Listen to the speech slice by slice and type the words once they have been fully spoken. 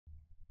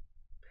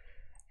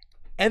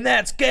And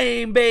that's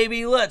game,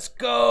 baby. Let's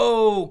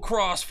go.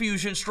 Cross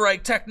Fusion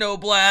Strike Techno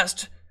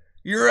Blast.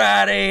 You're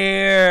out of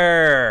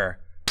here.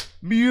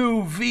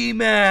 Mew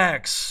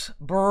VMAX.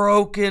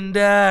 Broken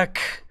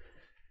deck.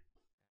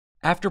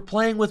 After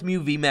playing with Mew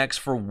VMAX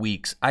for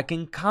weeks, I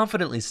can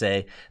confidently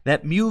say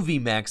that Mew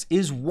VMAX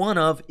is one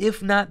of,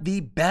 if not the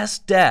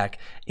best deck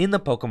in the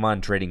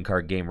Pokemon trading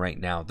card game right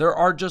now. There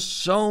are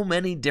just so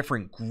many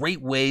different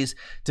great ways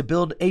to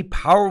build a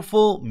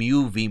powerful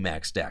Mew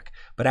VMAX deck.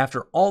 But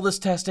after all this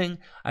testing,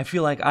 I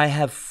feel like I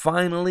have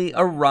finally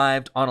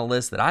arrived on a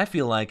list that I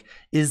feel like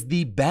is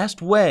the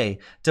best way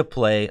to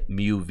play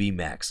Mew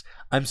VMAX.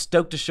 I'm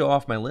stoked to show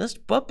off my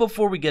list, but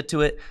before we get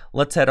to it,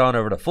 let's head on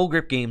over to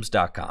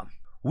fullgripgames.com.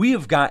 We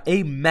have got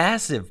a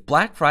massive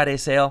Black Friday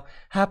sale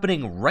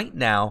happening right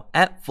now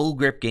at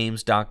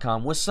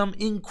fullgripgames.com with some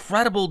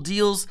incredible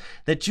deals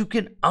that you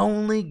can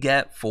only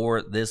get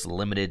for this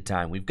limited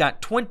time. We've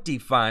got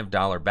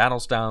 $25 Battle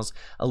Styles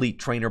Elite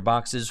Trainer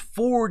boxes,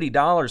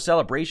 $40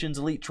 Celebrations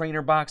Elite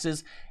Trainer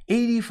boxes,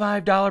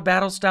 $85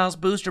 Battle Styles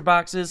booster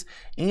boxes,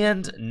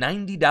 and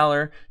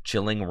 $90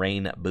 Chilling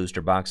Reign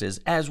booster boxes,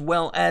 as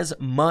well as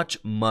much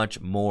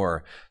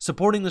more.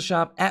 Supporting the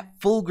shop at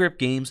Full Grip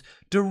Games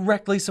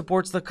directly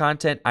supports the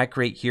content I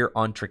create here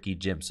on Tricky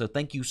Gym. So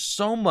thank you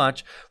so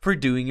much for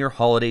doing your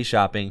holiday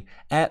shopping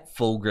at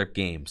Full Grip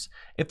Games.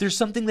 If there's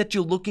something that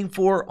you're looking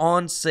for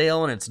on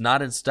sale and it's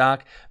not in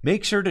stock,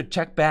 make sure to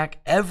check back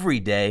every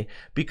day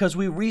because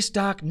we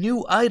restock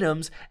new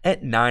items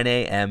at 9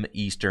 a.m.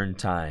 Eastern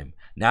Time.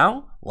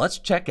 Now, let's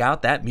check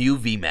out that Mew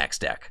VMAX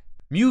deck.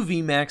 Mew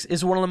VMAX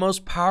is one of the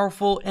most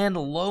powerful and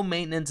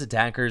low-maintenance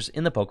attackers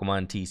in the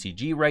Pokemon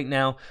TCG right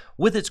now.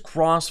 With its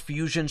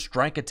cross-fusion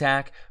strike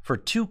attack for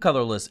 2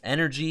 colorless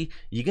energy,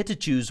 you get to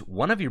choose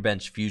one of your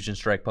bench Fusion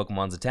Strike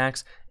Pokemon's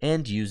attacks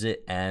and use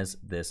it as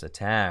this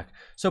attack.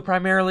 So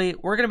primarily,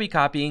 we're going to be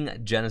copying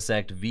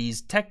Genesect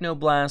V's Techno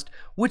Blast,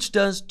 which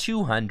does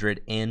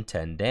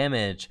 210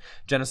 damage.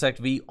 Genesect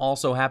V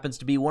also happens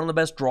to be one of the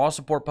best draw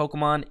support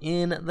Pokemon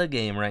in the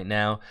game right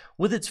now,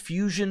 with its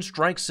Fusion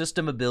Strike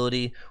System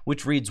ability,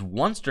 which reads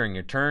once during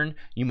your turn,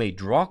 you may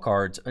draw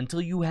cards until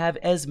you have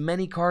as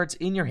many cards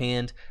in your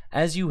hand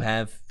as you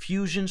have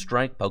Fusion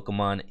Strike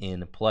Pokemon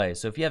in play.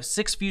 So if you have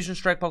 6 Fusion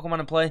Strike Pokemon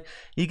in play,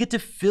 you get to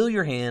fill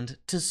your hand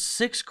to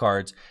 6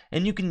 cards,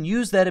 and you can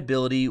use that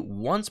ability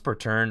once per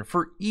turn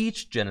for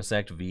each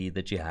Genesect V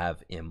that you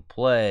have in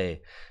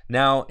play.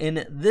 Now,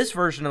 in this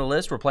version of the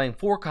list, we're playing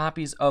 4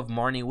 copies of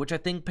Marnie, which I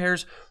think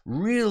pairs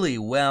really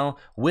well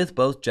with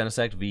both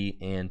Genesect V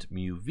and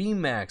Mew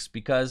VMAX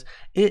because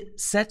it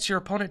sets your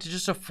opponent to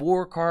just a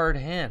 4-card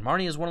hand.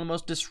 Marnie is one of the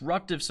most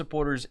disruptive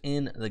supporters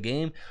in the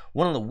game.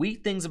 One of the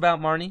weak things about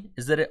Marnie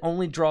is that it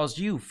only draws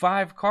you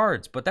 5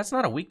 cards, but that's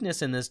not a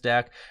weakness in this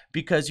deck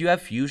because you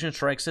have Fusion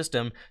Strike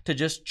System to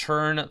just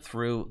churn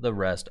through the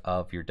rest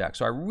of your deck.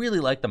 So I really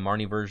like the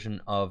Marnie version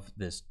of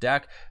this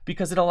deck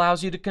because it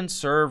allows you to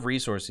conserve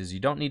resources. You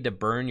don't need to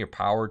burn your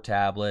Power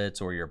Tablets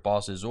or your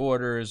Boss's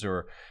Orders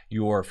or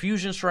your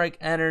Fusion Strike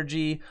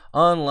energy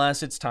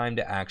unless it's time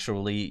to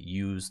actually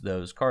use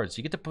those cards.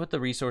 You get to put the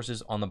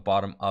resources on the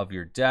bottom of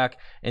your deck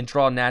and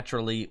draw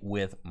naturally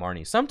with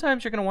Marnie.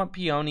 Sometimes you're going to want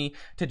Peony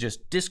to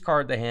just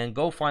discard the hand,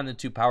 go find the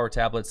 2 Power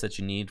Tablets that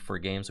you need for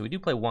a game. So we do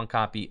play 1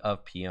 copy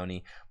of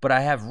Peony, but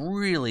I have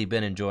really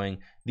been enjoying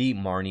the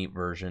Marnie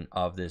version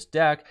of this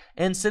deck.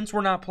 And since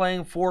we're not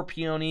playing for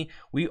Peony,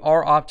 we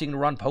are opting to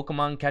run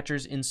Pokemon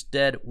Catchers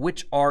instead,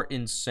 which are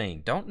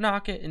insane. Don't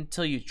knock it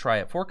until you try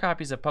it. 4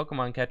 copies of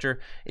Pokemon Catcher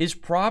is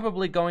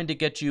probably going to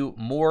get you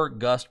more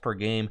Gust per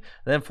game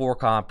than 4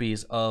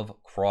 copies of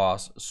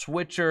Cross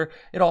Switcher.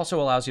 It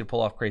also allows you to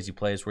pull off crazy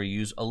plays where you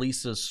use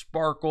Elesa's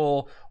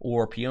Sparkle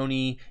or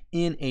Peony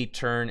in a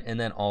turn and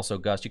then also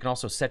Gust. You can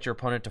also set your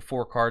opponent to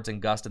 4 cards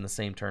and Gust in the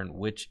same turn,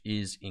 which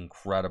is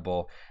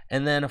incredible.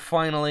 And then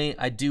finally,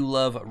 I do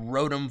love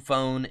Rotom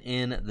Phone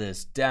in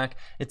this deck.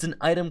 It's an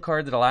item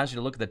card that allows you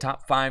to look at the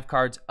top 5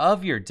 cards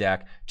of your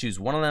deck, choose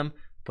one of them,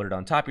 put it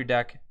on top of your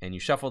deck, and you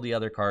shuffle the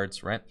other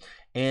cards, right?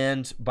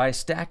 And by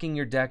stacking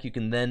your deck, you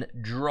can then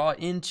draw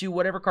into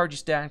whatever card you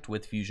stacked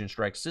with Fusion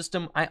Strike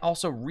System. I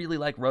also really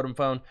like Rotom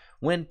Phone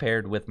when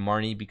paired with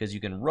Marnie because you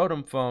can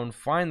Rotom Phone,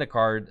 find the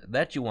card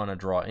that you want to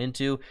draw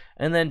into,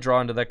 and then draw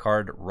into that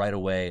card right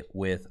away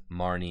with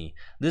Marnie.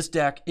 This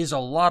deck is a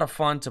lot of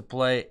fun to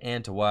play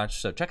and to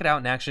watch, so check it out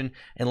in action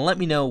and let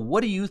me know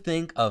what do you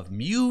think of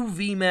Mew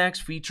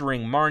VMAX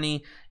featuring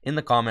Marnie in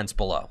the comments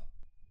below.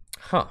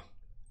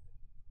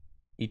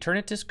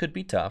 Eternatus could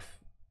be tough,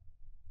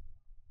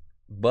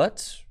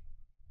 but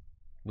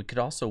we could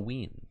also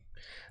win.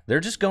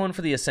 They're just going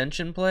for the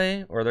Ascension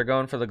play, or they're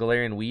going for the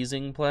Galarian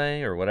Wheezing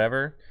play, or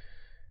whatever.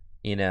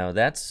 You know,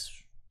 that's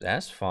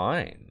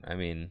fine. I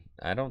mean,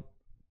 I don't,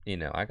 you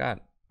know, I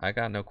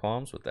got no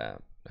qualms with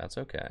that. That's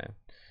okay.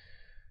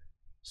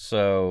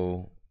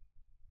 So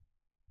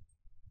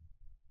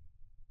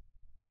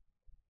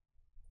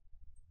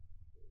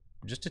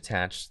just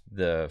attach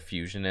the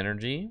fusion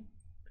energy,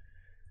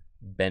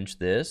 bench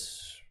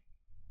this,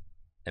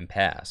 and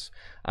pass.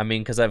 I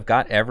mean, because I've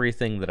got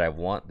everything that I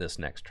want this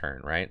next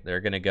turn, right?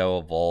 They're going to go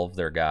evolve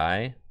their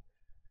guy.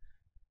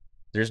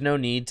 There's no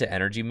need to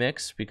energy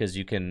mix because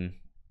you can...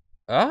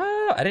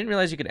 I didn't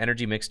realize you could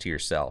energy mix to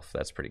yourself.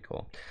 That's pretty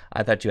cool.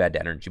 I thought you had to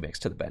energy mix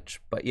to the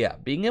bench. But yeah,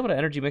 being able to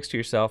energy mix to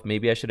yourself,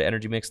 maybe I should have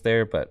energy mixed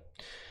there, but...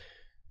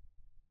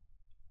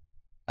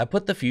 I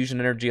put the fusion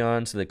energy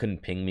on so they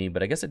couldn't ping me,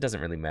 but I guess it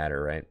doesn't really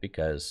matter, right?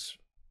 Because,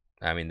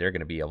 I mean, they're going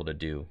to be able to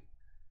do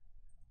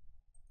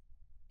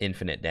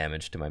infinite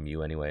damage to my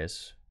Mew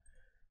anyways.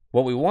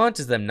 What we want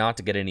is them not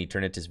to get an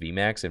Eternatus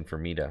VMAX and for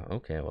me to...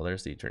 Okay, well,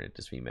 there's the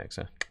Eternatus VMAX,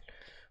 huh?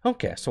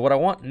 Okay, so what I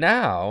want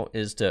now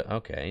is to...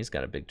 Okay, he's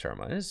got a big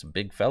charm on. This is a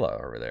big fella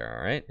over there,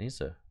 all right?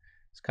 He's a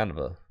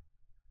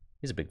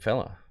big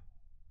fella.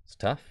 It's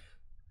tough.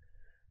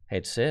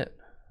 Hate to say it.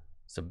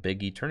 It's a big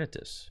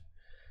Eternatus.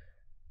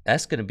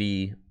 That's going to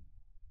be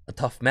a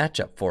tough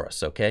matchup for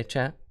us, okay,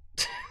 chat?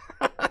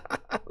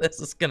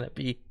 This is going to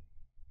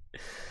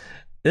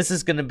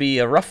be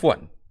a rough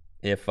one,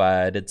 if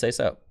I did say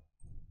so.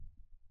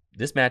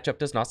 This matchup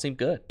does not seem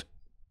good.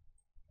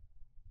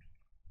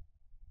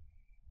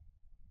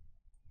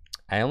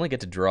 I only get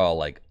to draw,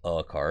 like,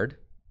 a card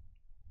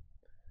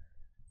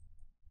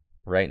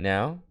right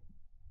now.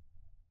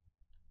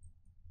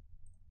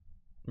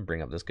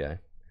 Bring up this guy.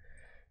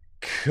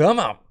 Come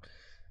on.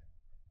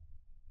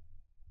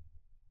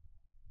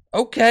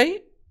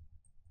 Okay.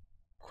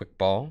 Quick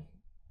ball.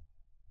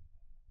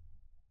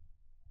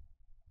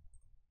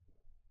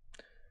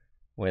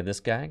 Wait, this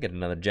guy. Get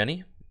another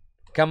Jenny.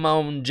 Come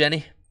on,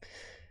 Jenny.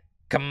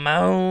 Come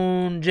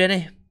on,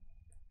 Jenny.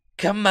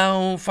 Come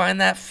on, find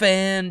that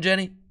fan,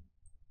 Jenny.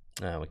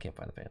 Oh, we can't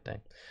find the fan,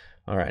 dang.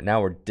 All right, now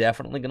we're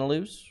definitely going to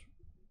lose.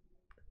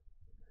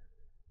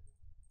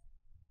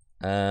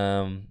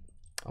 I'll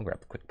grab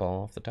the quick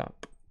ball off the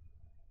top.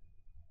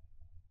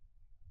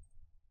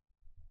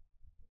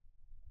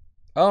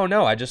 Oh,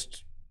 no, I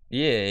just...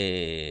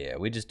 Yeah.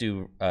 We just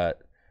do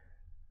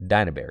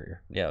Dyna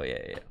Barrier.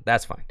 Yeah.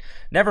 That's fine.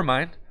 Never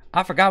mind.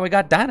 I forgot we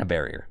got Dyna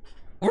Barrier.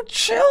 We're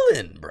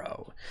chilling,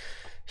 bro.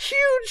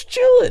 Huge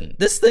chilling.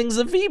 This thing's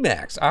a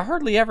VMAX. I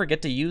hardly ever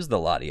get to use the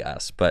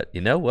Latias, but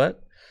you know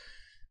what?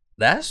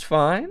 That's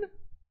fine.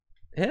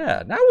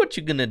 Yeah, now what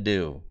you gonna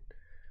do?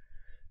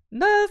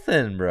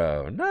 Nothing,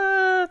 bro.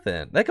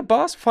 Nothing. Like a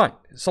boss, fine.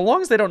 So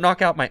long as they don't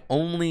knock out my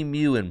only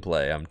Mew in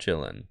play, I'm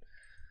chilling.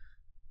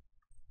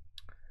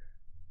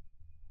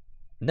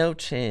 No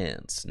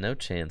chance. No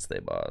chance they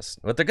boss.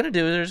 What they're gonna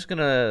do is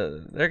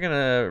they're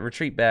gonna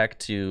retreat back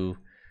to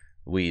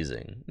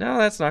Wheezing. No,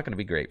 that's not gonna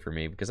be great for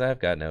me because I've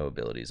got no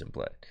abilities in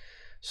play.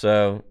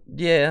 So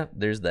yeah,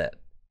 there's that.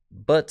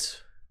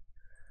 But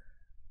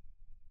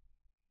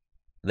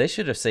they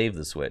should have saved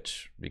the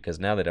switch because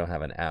now they don't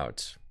have an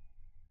out.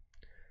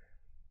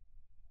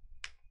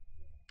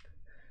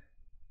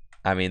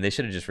 I mean, they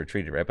should have just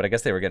retreated, right? But I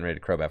guess they were getting ready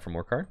to Crobat for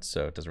more cards,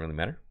 so it doesn't really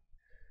matter.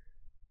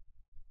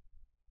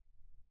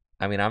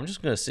 I mean, I'm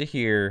just going to sit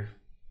here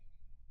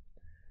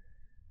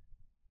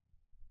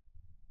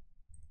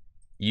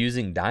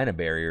using Dyna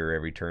Barrier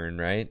every turn,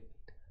 right?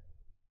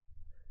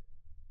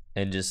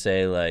 And just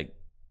say, like,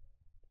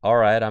 all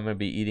right, I'm going to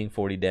be eating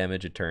 40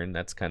 damage a turn.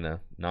 That's kind of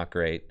not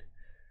great.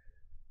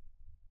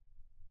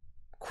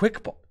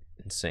 Quick ball.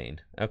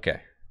 Insane.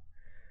 Okay.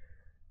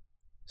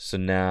 So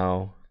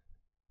now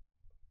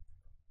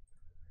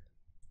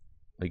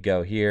we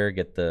go here,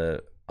 get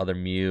the other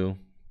Mew.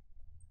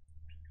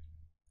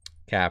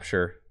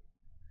 Capture.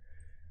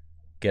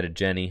 Get a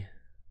Jenny.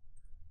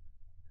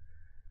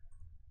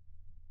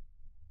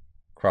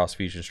 Cross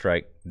Fusion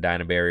Strike.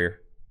 Dyna Barrier.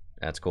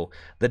 That's cool.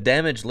 The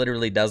damage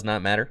literally does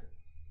not matter.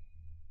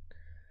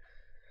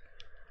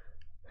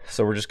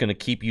 So we're just going to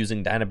keep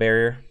using Dyna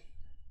Barrier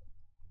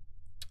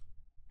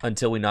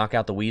until we knock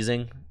out the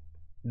Wheezing.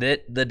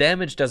 The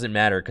damage doesn't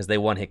matter because they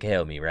one-hit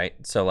KO me, right?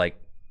 So, like,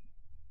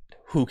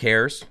 who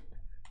cares?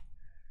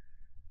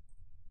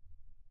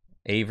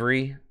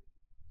 Avery.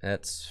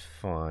 That's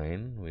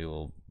fine. We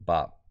will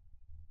bop.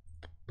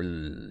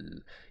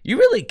 You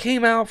really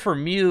came out for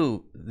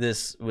Mew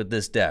with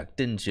this deck,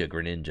 didn't you,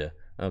 Greninja?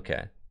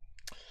 Okay.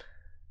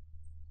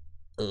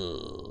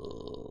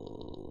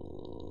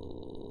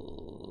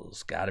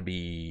 It's gotta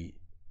be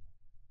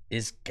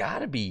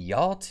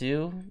y'all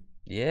too.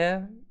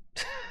 Yeah.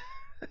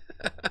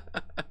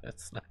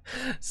 It's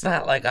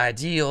not like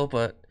ideal,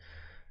 but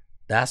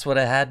that's what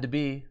it had to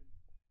be.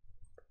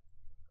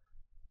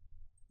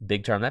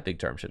 Big Charm, that Big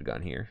Charm should have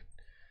gone here.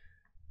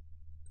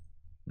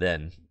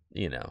 Then,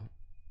 you know,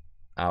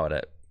 I would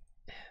have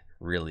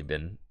really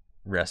been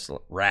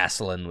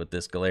wrestling with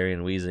this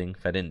Galarian Wheezing.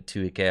 If I didn't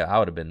 2-hit KO, I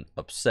would have been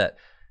upset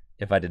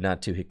if I did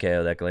not 2-hit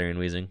KO that Galarian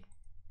Wheezing.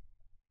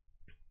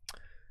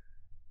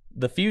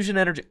 The Fusion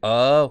Energy.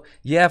 Oh,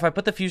 yeah, if I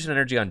put the Fusion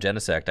Energy on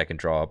Genesect, I can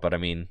draw. But, I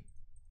mean,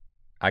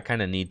 I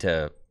kind of need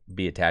to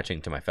be attaching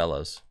to my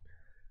fellows.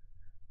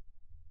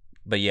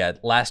 But yeah,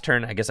 last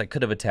turn, I guess I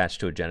could have attached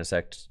to a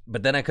Genesect,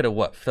 but then I could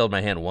have filled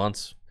my hand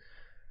once.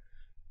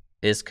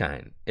 It's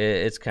kind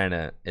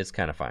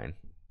of fine.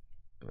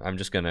 I'm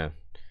just gonna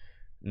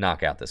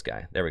knock out this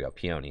guy. There we go,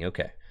 Peony.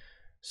 Okay.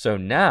 So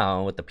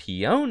now with the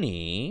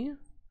Peony,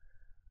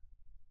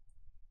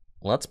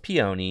 let's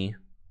Peony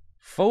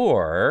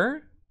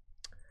for...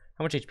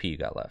 How much HP you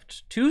got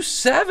left?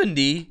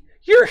 270?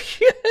 You're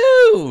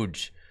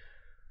huge!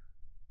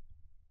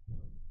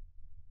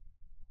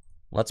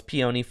 Let's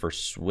Peony for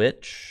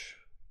Switch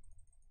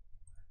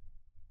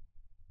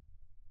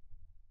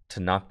to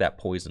knock that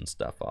poison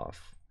stuff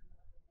off.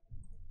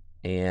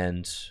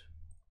 And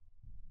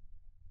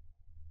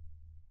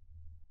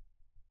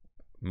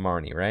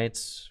Marnie, right?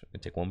 I'm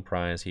gonna take one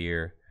prize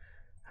here.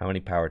 How many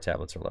power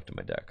tablets are left in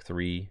my deck?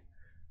 3.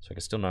 So I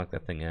can still knock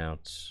that thing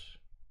out.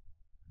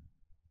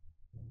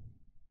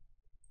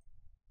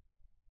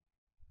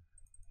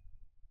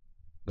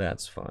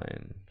 That's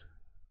fine.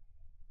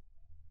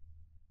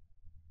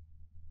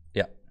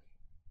 Yep.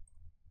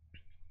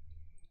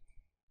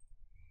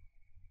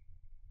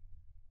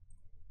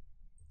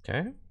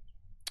 Okay.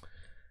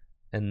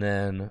 And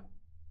then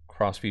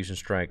Cross Fusion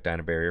Strike,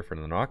 Dyna Barrier for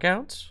the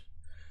knockouts.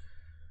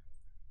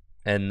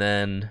 And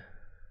then,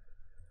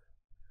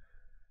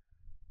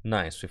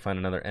 nice, we find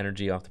another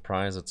energy off the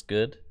prize. That's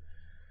good.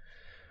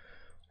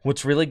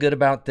 What's really good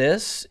about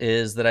this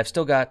is that I've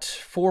still got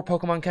 4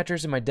 Pokemon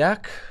catchers in my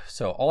deck.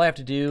 So all I have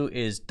to do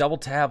is double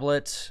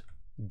tablet,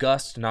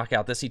 Gust, knock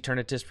out this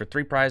Eternatus for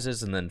 3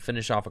 prizes, and then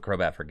finish off a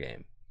Crobat for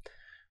game,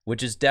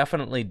 which is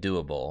definitely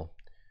doable.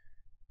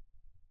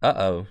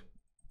 Uh-oh.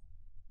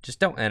 Just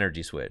don't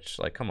energy switch.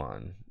 Like, come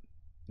on.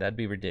 That'd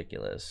be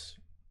ridiculous.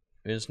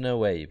 There's no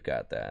way you've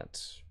got that.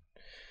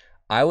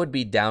 I would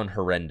be down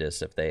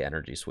horrendous if they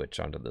energy switch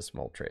onto this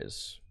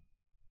Moltres.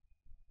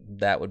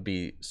 That would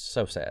be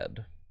so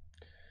sad.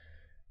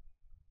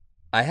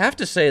 I have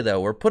to say, though,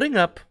 we're putting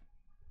up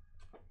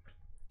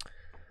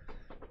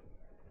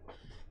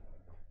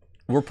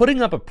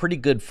a pretty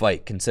good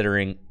fight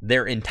considering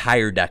their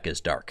entire deck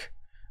is dark.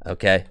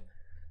 Okay?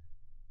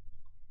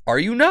 Are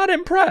you not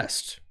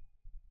impressed?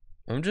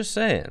 I'm just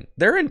saying.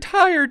 Their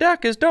entire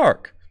deck is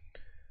dark.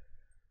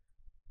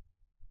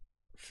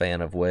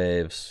 Fan of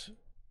Waves.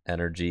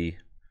 Energy.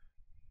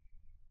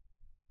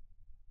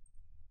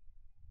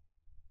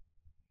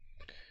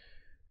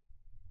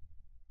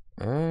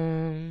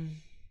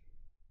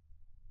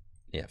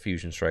 Yeah,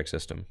 Fusion Strike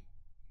System.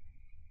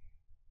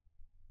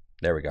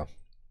 There we go.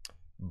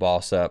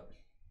 Boss up.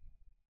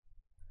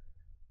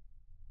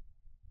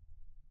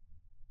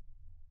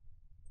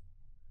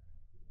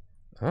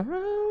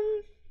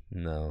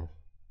 No.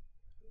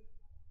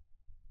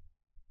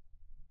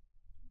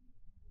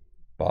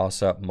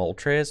 Boss up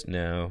Moltres?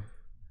 No.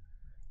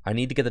 I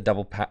need to get the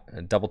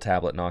double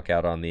tablet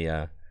knockout on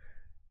the...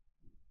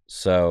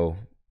 So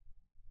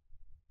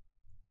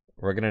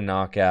we're going to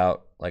knock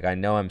out... Like, I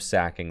know I'm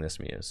sacking this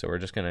Mew, so we're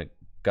just going to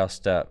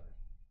Gust up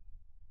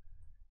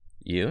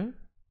you.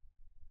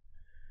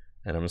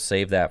 And I'm going to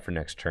save that for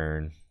next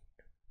turn.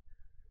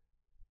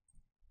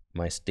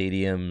 My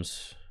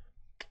stadiums...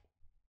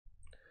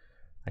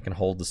 I can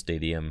hold the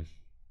stadium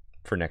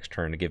for next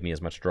turn to give me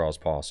as much draw as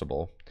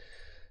possible.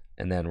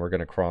 And then we're going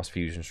to Cross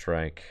Fusion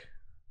Strike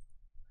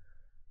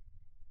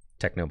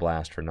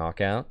Technoblast for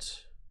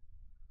knockouts.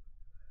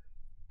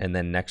 And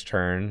then next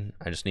turn,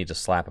 I just need to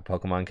slap a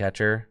Pokemon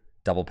catcher.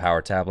 Double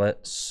Power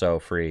Tablet. So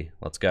free.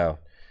 Let's go.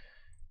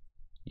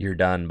 You're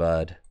done,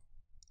 bud.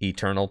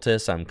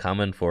 Eternatus, I'm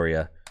coming for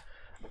you.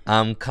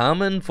 I'm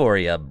coming for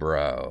you,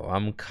 bro.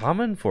 I'm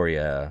coming for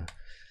you.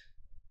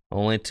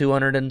 Only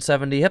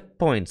 270 hit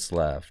points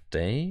left,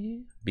 eh?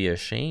 Be a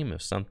shame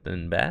if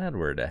something bad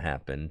were to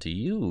happen to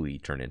you,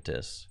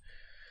 Eternatus.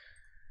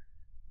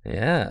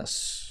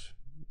 Yes.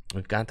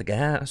 We've got the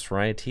gas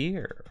right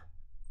here.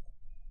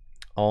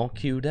 All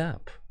queued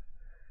up.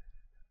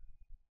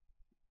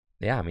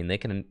 Yeah, I mean, they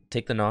can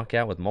take the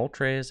knockout with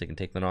Moltres. They can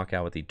take the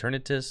knockout with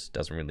Eternatus.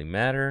 Doesn't really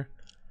matter.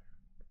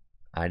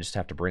 I just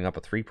have to bring up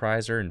a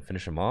 3-prizer and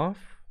finish them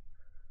off.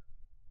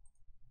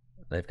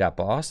 They've got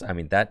boss. I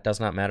mean, that does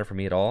not matter for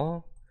me at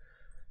all.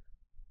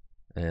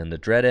 And the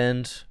Dread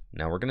End.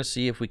 Now we're going to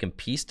see if we can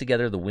piece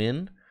together the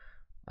win.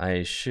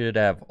 I should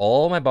have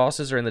all my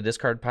bosses are in the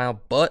discard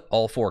pile, but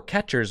all 4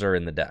 catchers are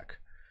in the deck.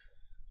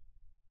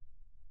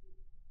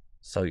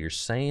 So you're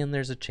saying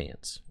there's a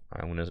chance.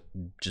 I'm going to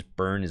just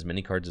burn as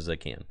many cards as I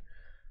can,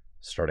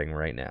 starting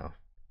right now.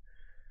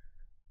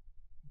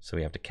 So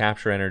we have to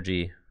Capture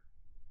Energy.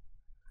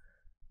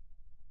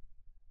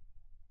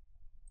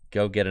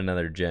 Go get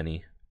another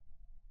Jenny.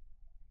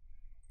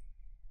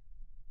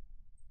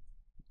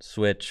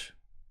 Switch.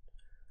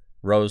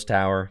 Rose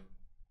Tower.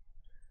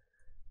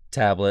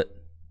 Tablet.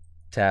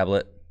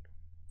 Tablet.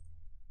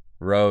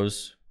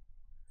 Rose.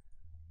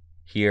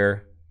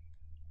 Here.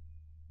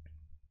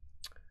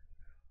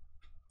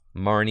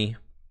 Marnie.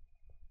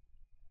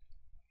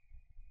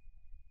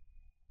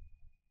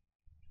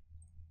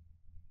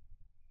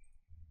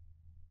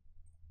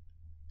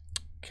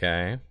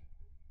 Okay.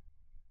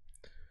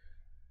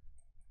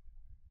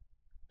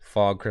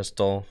 Fog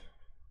Crystal.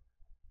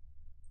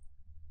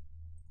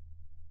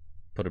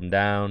 Put him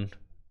down.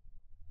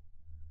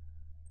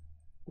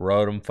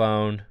 Rotom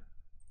Phone.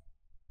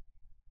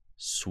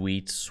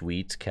 Sweet,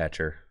 sweet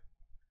catcher.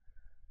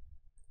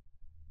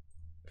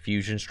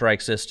 Fusion Strike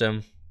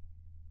system.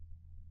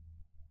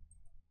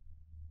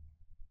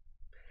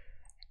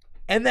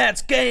 And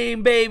that's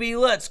game, baby.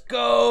 Let's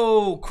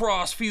go.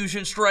 Cross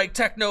Fusion Strike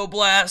Techno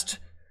Blast.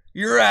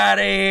 You're out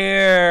of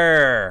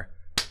here.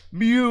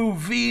 Mew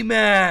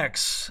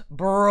VMAX.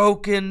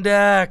 Broken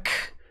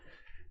deck.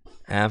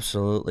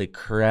 Absolutely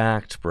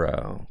cracked,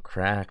 bro.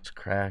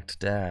 Cracked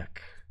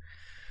deck.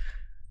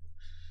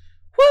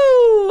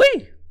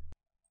 Woo-wee!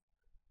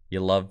 You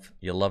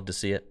love to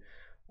see it.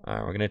 All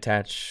right, we're gonna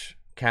attach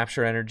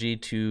Capture Energy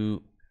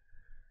to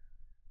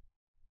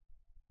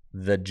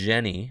the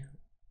Jenny.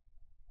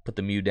 Put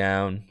the Mew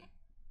down.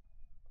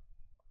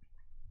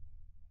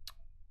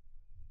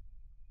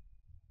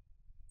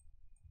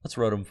 Let's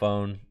Rotom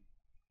Phone.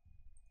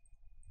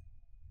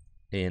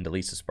 And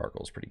Elesa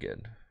Sparkle is pretty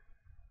good.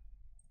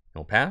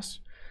 We'll pass.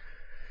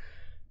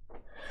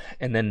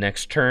 And then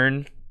next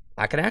turn,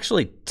 I can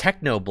actually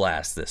Techno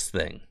Blast this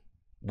thing,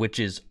 which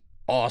is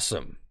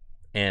awesome.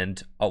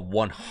 And a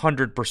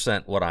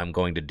 100% what I'm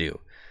going to do.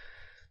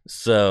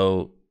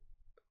 So,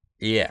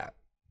 yeah.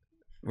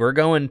 We're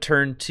going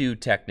turn 2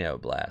 Techno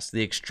Blast.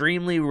 The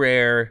extremely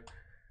rare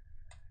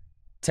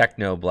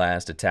Techno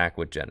Blast attack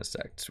with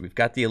Genesect. We've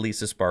got the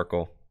Elesa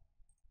Sparkle.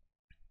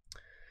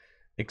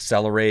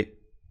 Accelerate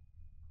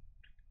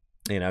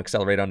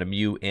onto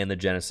Mew and the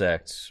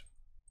Genesect.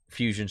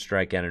 Fusion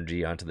Strike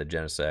Energy onto the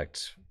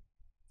Genesect.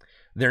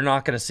 They're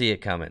not going to see it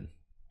coming.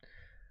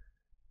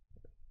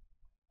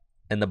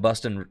 And the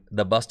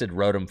busted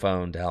Rotom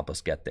Phone to help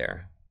us get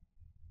there.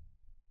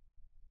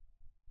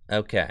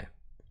 Okay.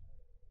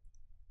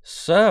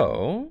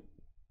 So,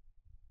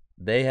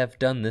 they have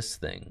done this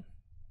thing.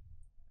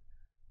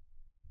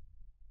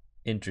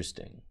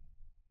 Interesting.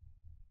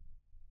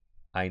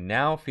 I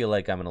now feel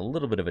like I'm in a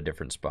little bit of a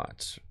different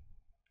spot.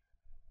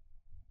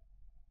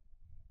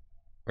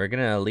 We're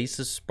going to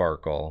Elesa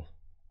Sparkle.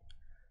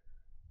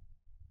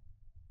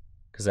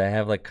 Because I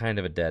have like kind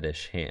of a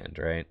deadish hand,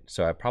 right?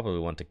 So I probably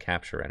want to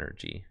Capture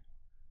Energy.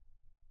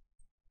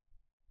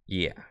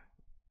 Yeah.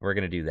 We're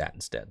going to do that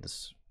instead. This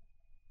is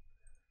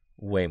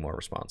way more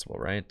responsible,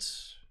 right?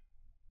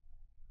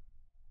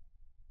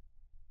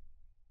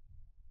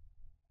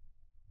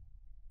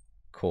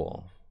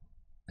 Cool.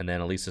 And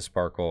then Elesa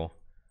Sparkle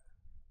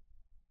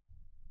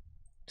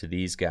to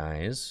these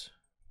guys.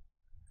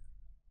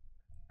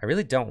 I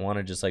really don't want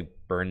to just like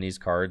burn these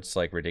cards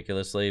like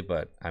ridiculously,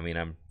 but I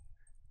mean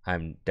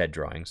I'm dead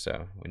drawing,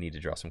 so we need to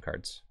draw some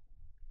cards.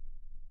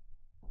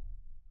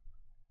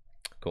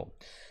 Cool.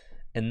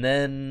 And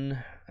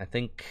then I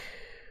think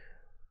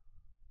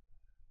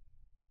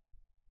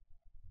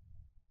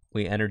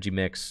we energy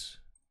mix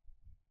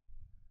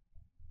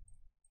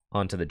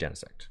onto the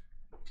Genesect.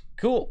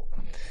 Cool.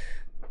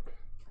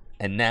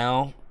 And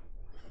now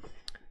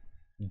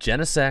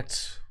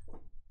Genesect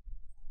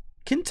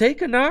can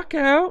take a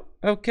knockout,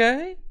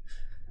 okay?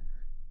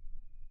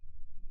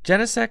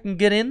 Genesect can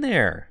get in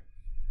there.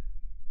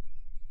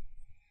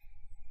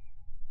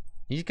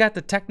 He's got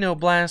the Techno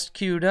Blast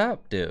queued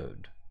up,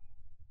 dude.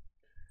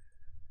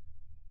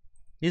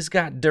 He's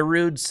got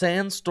Darude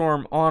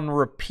Sandstorm on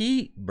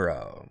repeat,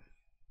 bro.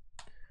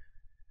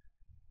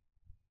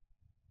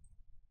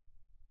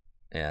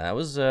 Yeah, that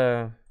was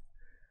a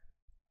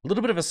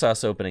little bit of a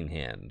sus opening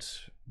hand,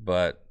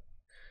 but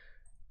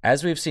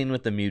as we've seen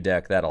with the Mew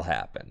deck, that'll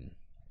happen.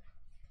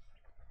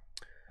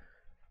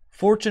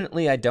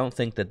 Fortunately, I don't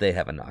think that they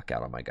have a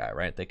knockout on my guy,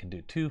 right? They can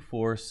do 2,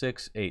 4,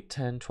 6, 8,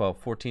 10, 12,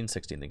 14,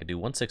 16. They can do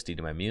 160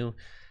 to my Mew,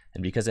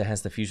 and because it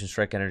has the Fusion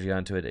Strike energy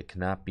onto it, it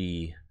cannot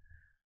be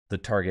the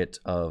target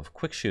of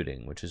quick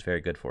shooting, which is very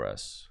good for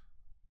us.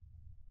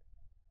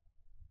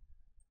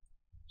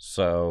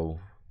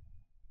 So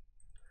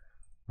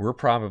we're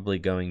probably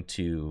going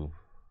to...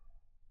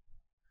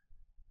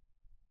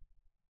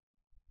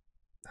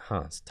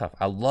 it's tough.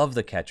 I love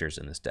the catchers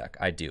in this deck.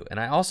 I do. And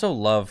I also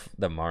love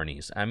the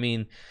Marnies. I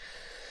mean,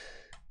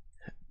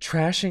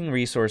 trashing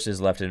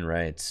resources left and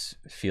right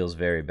feels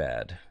very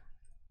bad.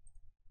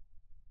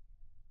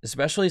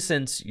 Especially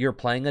since you're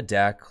playing a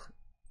deck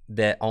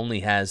that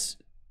only has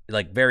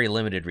like very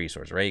limited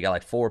resources, right? You got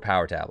like 4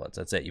 power tablets.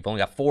 That's it. You've only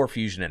got 4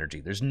 fusion energy.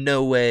 There's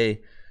no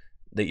way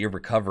that you're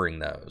recovering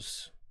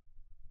those.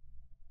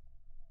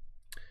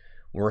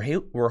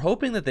 We're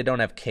hoping that they don't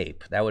have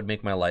cape. That would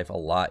make my life a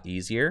lot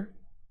easier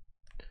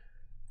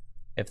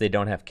if they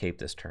don't have cape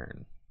this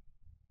turn.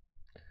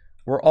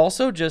 We're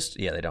also just,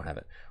 yeah, they don't have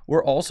it.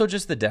 We're also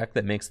just the deck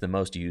that makes the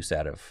most use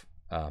out of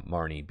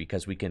Marnie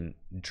because we can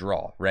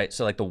draw, right?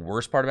 So like the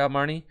worst part about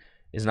Marnie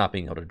is not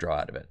being able to draw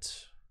out of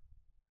it.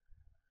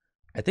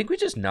 I think we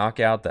just knock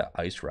out the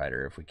Ice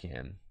Rider if we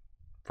can,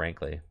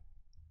 frankly.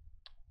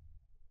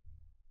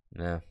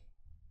 Nah,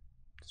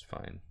 it's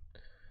fine.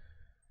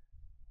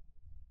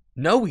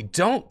 No, we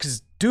don't,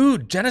 because,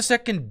 dude,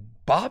 Genesect can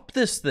bop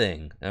this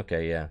thing.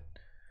 Okay, yeah.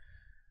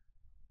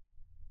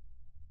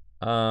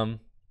 Yeah,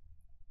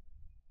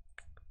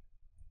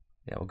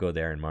 we'll go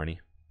there in Marnie.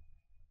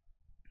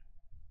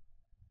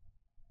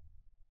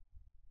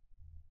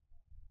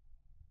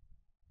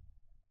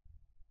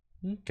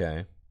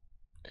 Okay.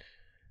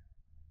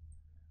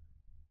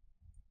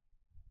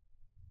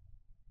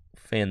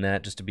 Fan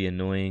that just to be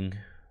annoying.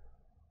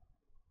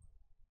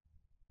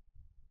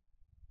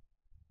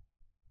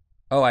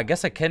 Oh, I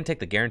guess I can take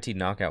the guaranteed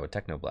knockout with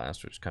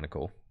Technoblast, which is kind of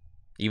cool.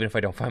 Even if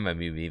I don't find my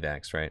Mew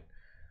VMAX, right?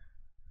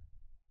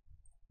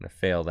 I'm going to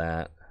fail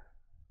that.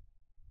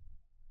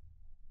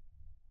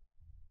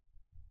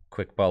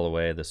 Quick ball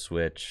away, the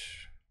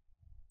switch.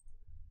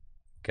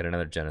 Get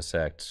another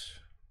Genesect.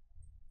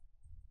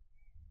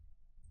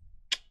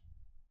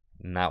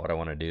 Not what I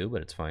want to do,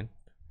 but it's fine.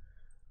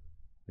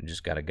 We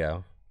just got to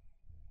go.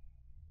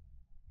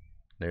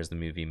 There's the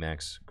Mew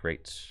VMAX.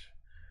 Great.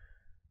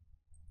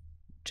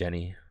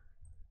 Jenny.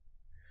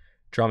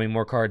 Draw me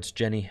more cards,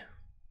 Jenny.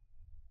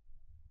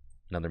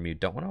 Another Mew.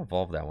 Don't want to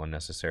evolve that one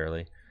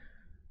necessarily.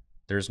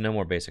 There's no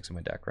more basics in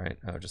my deck, right?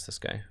 Oh, just this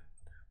guy.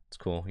 It's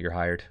cool. You're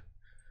hired.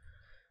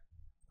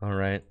 All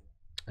right.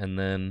 And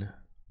then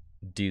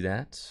do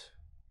that.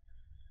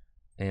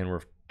 And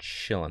we're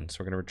chilling. So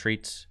we're going to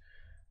retreat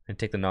and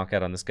take the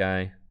knockout on this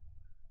guy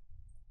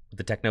with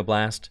the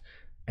Technoblast.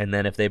 And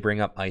then if they bring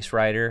up Ice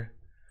Rider,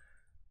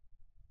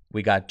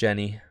 we got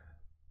Jenny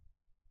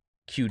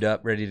queued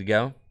up, ready to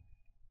go.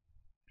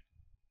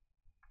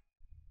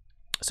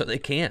 So they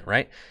can't,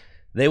 right?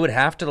 They would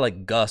have to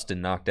like gust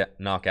and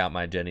knock out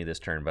my Jenny this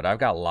turn, but I've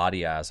got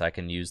Latias. I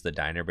can use the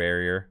Diner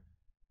Barrier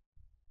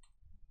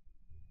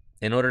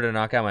in order to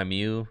knock out my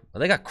Mew. Oh,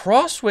 they got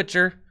Cross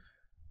Switcher.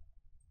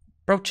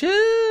 Bro,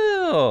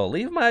 chill.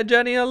 Leave my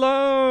Jenny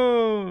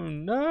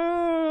alone.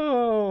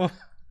 No.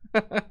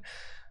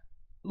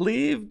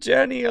 Leave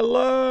Jenny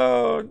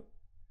alone.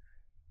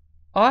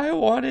 I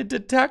wanted to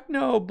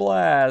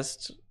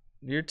Technoblast.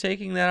 You're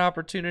taking that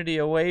opportunity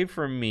away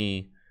from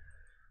me.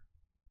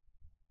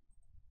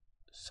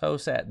 So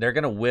sad. They're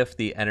going to whiff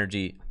the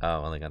energy.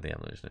 Oh, well, they got the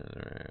evolution.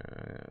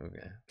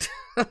 Okay.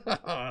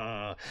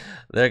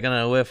 They're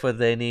going to whiff what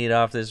they need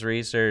off this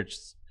research.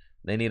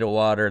 They need a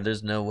water.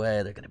 There's no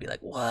way. They're going to be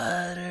like,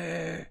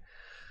 water.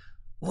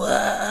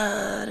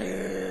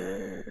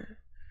 Water.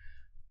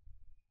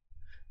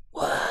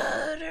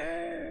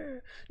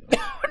 Water.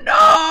 No!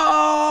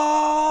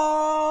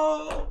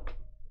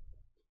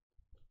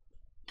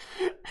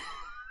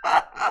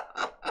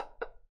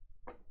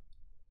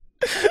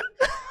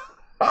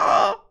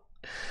 Oh.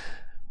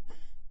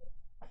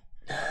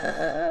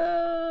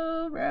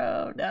 No,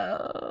 bro,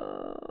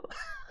 no.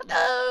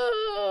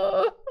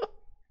 No.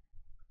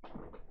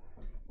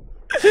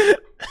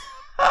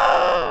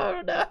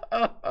 Oh, no.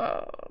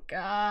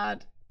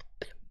 God.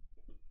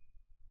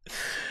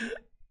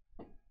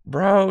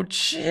 Bro,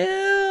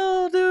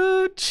 chill,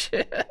 dude.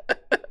 Chill.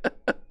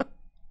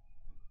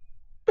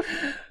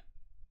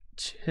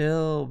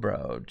 Chill,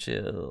 bro,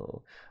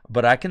 chill.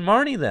 But I can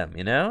Marnie them,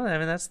 you know? I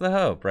mean, that's the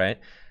hope, right?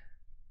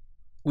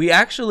 We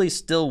actually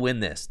still win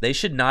this. They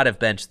should not have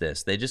benched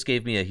this. They just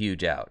gave me a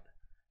huge out.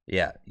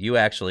 Yeah, you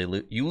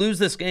actually you lose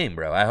this game,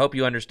 bro. I hope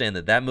you understand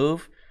that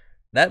move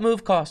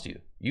cost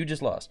you. You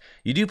just lost.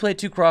 You do play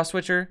 2 Cross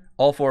Switcher,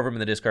 all 4 of them in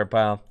the discard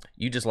pile.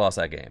 You just lost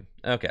that game.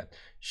 Okay,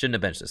 shouldn't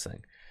have benched this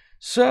thing.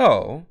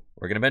 So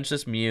we're going to bench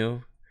this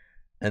Mew,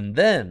 and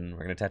then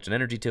we're going to attach an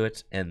energy to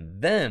it,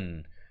 and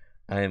then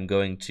I am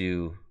going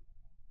to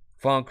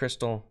Fog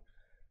Crystal,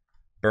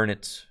 burn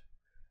it,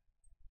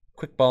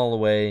 quick ball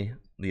away,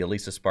 the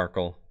Elesa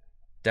Sparkle,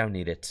 down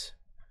need it,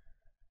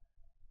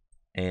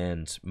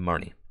 and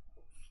Marnie.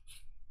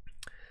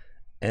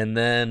 And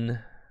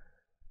then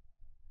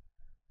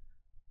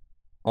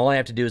all I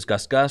have to do is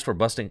gust. We're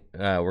gusting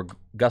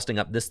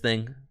up this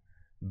thing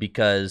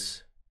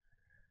because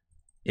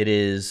it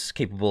is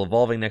capable of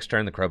evolving next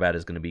turn. The Crobat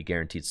is going to be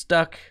guaranteed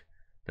stuck.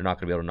 They're not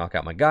going to be able to knock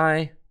out my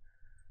guy.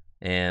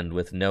 And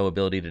with no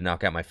ability to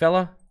knock out my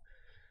fella,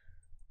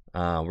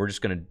 we're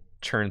just going to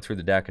churn through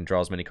the deck and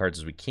draw as many cards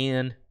as we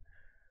can.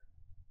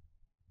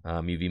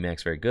 Mew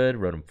VMAX, very good.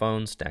 Rotom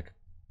Phone, stack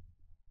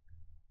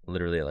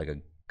literally like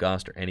a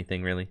gust or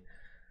anything, really.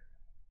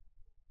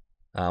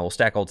 We'll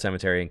stack Old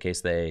Cemetery in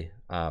case they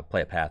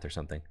play a path or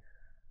something.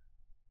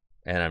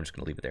 And I'm just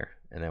going to leave it there.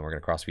 And then we're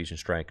going to Cross Fusion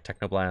Strike,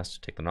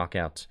 Technoblast, take the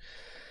knockout.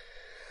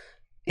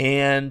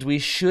 And we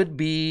should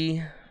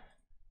be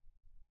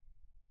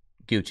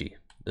Gucci.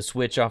 The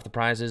switch off the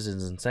prizes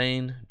is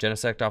insane.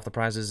 Genesect off the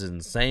prizes is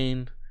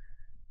insane.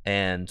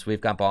 And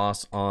we've got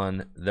Boss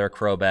on their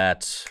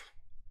Crobat.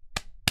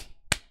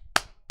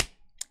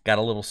 Got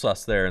a little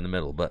sus there in the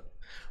middle, but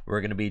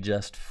we're going to be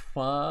just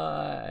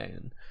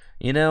fine.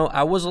 You know,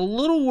 I was a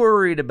little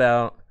worried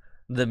about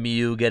the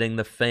Mew getting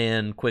the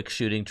fan quick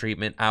shooting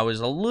treatment. I was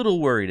a little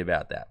worried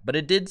about that. But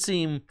it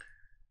seemed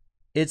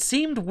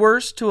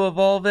worse to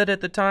evolve it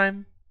at the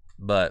time.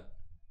 But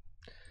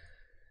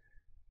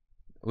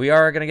we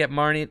are going to get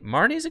Marnie.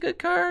 Marnie's a good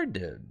card,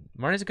 dude.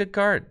 Marnie's a good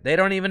card. They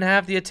don't even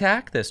have the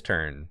attack this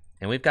turn.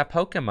 And we've got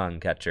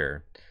Pokémon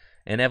Catcher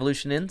and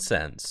Evolution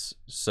Incense.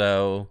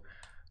 So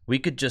we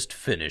could just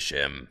finish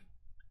him.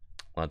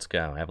 Let's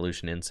go.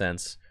 Evolution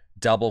Incense.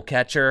 Double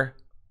Catcher.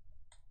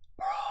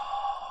 Bro.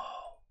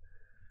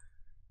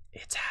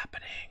 It's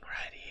happening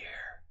right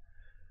here.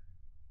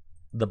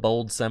 the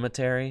Old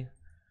Cemetery.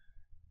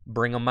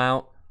 Bring them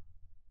out.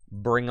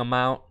 Bring them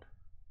out.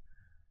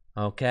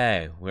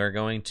 Okay, we're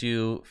going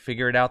to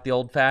figure it out the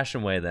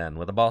old-fashioned way then,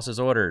 with the boss's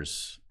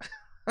orders.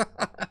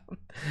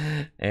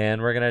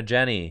 And we're going to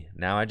Jenny.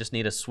 Now I just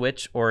need a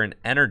switch or an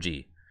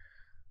energy.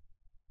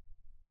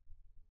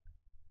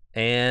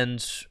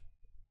 And...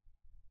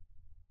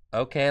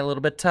 okay, a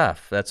little bit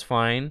tough. That's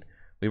fine.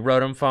 We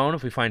Rotom Phone.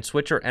 If we find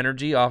switch or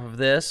energy off of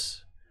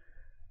this,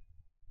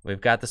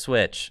 we've got the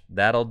switch.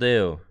 That'll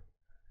do.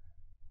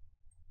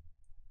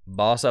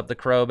 Boss up the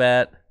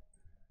Crobat.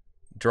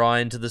 Draw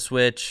into the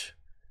switch.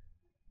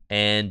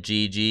 And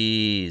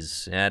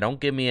GG's. Yeah, don't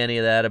give me any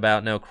of that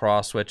about no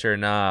cross switcher.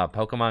 Nah,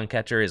 Pokemon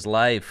Catcher is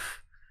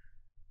life.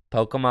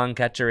 Pokemon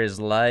Catcher is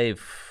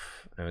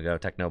life. There we go,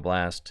 Techno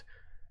Blast.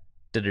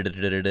 Yo, GG's,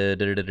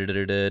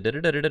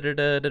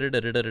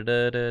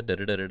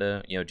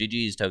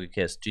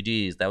 Togekiss.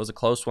 GG's. That was a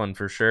close one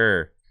for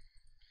sure.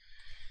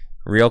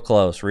 Real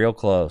close, real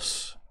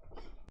close.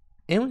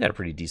 And we got a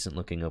pretty decent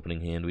looking opening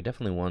hand. We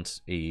definitely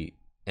want a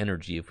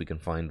energy if we can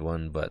find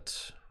one,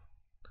 but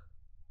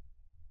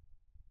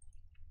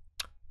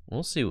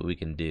we'll see what we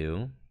can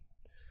do.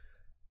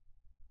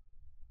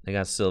 I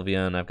got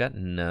Sylveon. I've got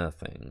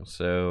nothing.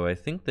 So I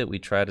think that we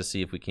try to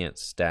see if we can't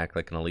stack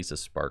like an Elesa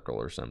Sparkle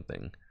or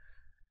something.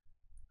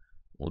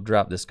 We'll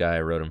drop this guy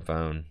a Rotom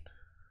Phone.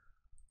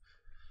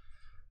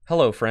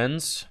 Hello,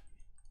 friends.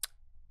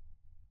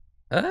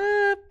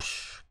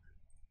 That's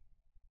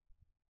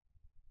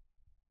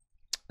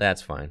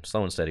fine.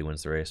 Slow and steady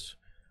wins the race.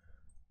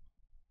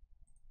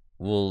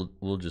 We'll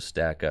just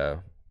stack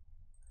a...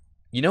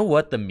 you know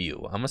what? The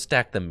Mew. I'm going to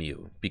stack the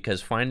Mew,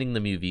 because finding the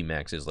Mew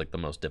VMAX is like the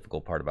most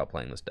difficult part about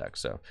playing this deck.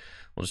 So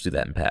we'll just do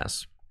that and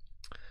pass.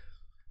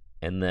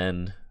 And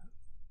then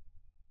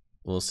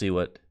we'll see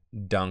what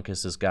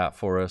Donkus has got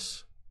for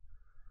us.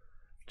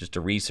 Just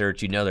to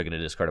research, you know they're going to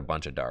discard a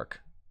bunch of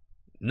Dark.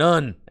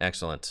 None!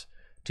 Excellent.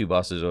 2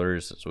 bosses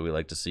orders. That's what we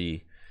like to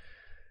see.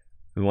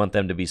 We want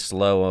them to be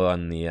slow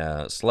on the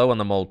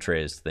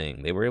Moltres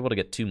thing. They were able to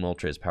get 2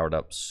 Moltres powered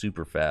up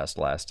super fast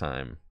last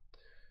time.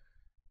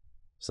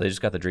 So they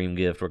just got the Dream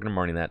Gift. We're going to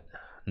Marnie that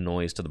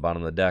noise to the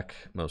bottom of the deck,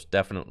 most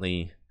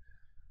definitely.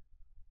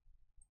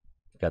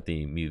 Got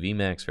the Mew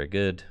VMAX, very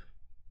good.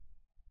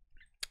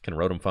 Can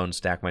Rotom Phone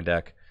stack my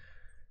deck?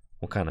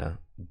 What kind of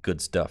good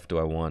stuff do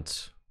I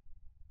want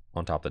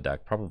on top of the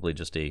deck? Probably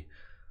just a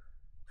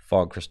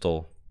Fog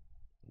Crystal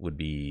would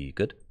be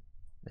good.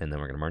 And then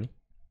we're going to Marnie.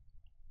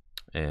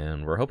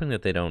 And we're hoping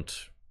that they don't...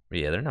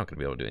 yeah, they're not going to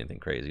be able to do anything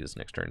crazy this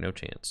next turn. No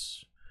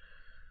chance.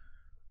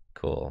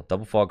 Cool.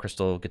 Double Fog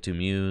Crystal, get 2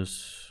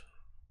 Mews.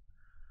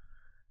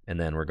 And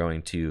then we're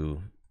going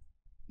to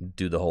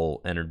do the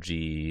whole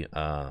energy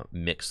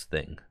mix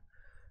thing.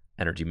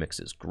 Energy mix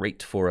is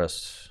great for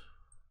us.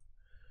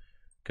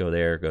 Go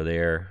there,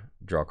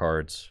 draw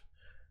cards,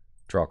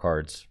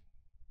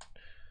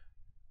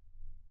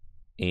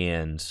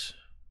 and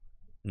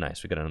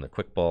nice, we got another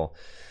quick ball.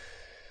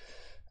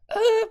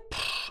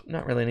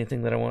 Not really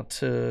anything that I want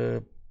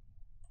to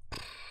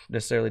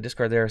necessarily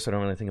discard there, so I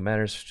don't really think it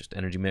matters. Just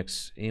energy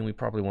mix, and we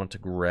probably want to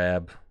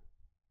grab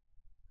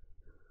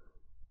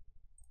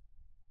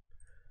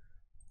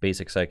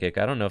basic Psychic.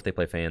 I don't know if they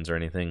play fans or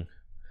anything,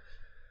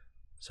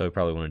 so we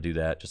probably want to do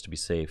that just to be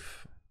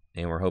safe.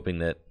 And we're hoping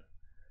that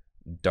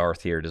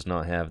Darth here does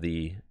not have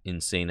the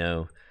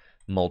Insano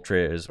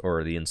Moltres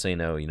or the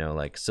Insano, you know,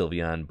 like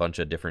Sylveon, bunch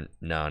of different...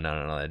 No,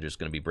 they're just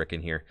going to be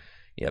bricking here.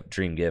 Yep,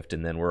 Dream Gift,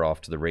 and then we're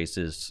off to the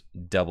races.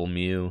 Double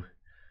Mew,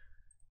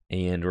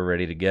 and we're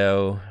ready to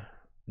go.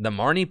 The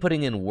Marnie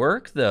putting in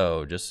work,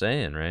 though, just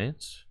saying,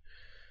 right?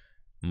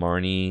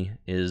 Marnie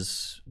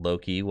is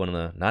low-key, one of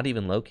the... not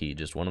even low-key,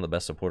 just one of the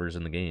best supporters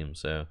in the game,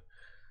 so...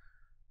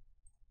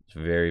 it's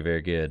very,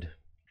 very good.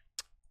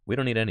 We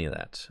don't need any of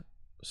that,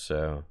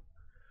 so...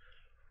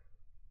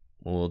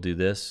 we'll do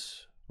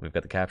this. We've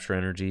got the Capture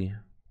Energy.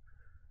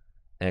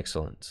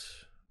 Excellent.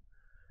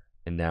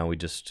 And now we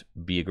just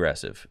be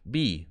aggressive.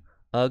 Be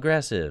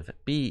aggressive.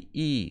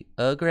 Be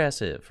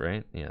aggressive,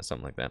 right? Yeah,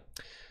 something like that.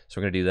 So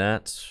we're going to do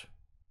that.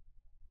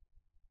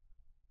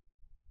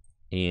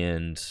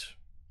 And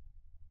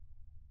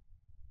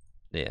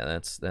yeah,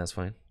 that's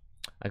fine.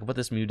 I can put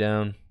this Mew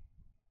down.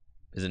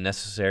 Is it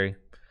necessary?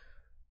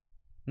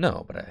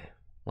 No, but I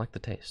like the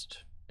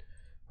taste.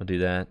 We'll do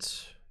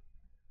that.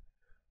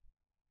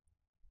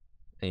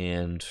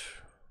 And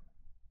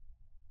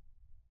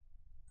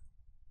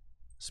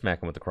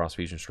smack him with the Cross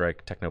Fusion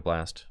Strike, Techno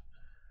Blast.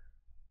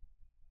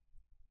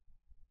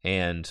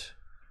 And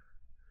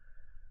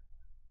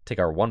take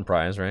our 1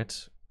 prize,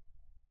 right?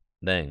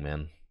 Dang,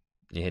 man.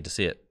 You hate to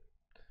see it.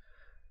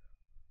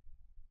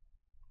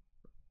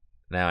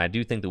 Now, I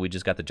do think that we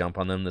just got the jump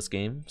on them this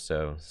game,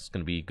 so it's going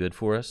to be good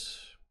for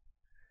us.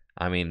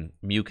 I mean,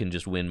 Mew can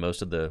just win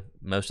most of the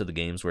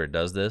games where it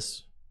does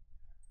this.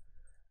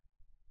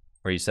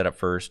 Where you set up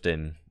first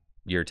and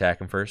you're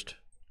attacking first.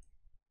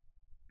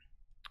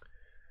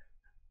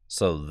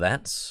 So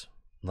that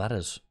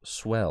is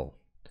swell.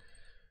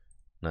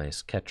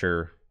 Nice.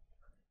 Catcher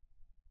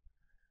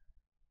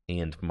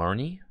and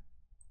Marnie.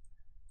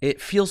 It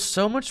feels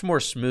so much more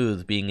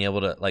smooth being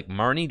able to, like,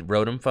 Marnie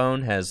Rotom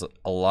Phone has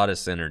a lot of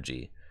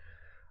synergy.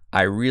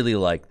 I really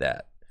like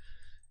that.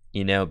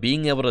 You know,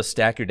 being able to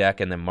stack your deck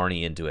and then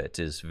Marnie into it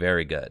is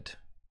very good.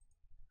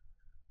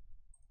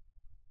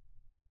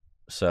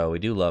 So we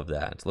do love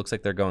that. It looks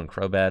like they're going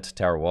Crobat,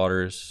 Tower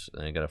Waters.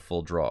 And they got a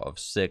full draw of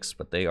 6,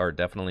 but they are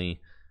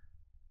definitely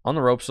on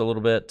the ropes a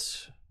little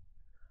bit.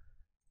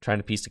 Trying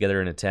to piece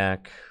together an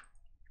attack.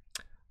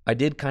 I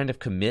did kind of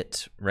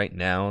commit right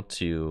now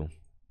to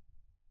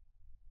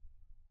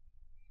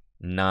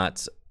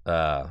not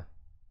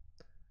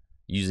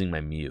using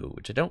my Mew,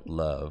 which I don't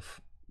love,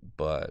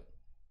 but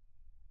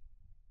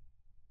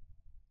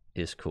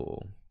is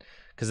cool.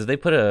 Because if they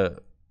put a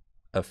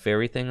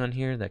fairy thing on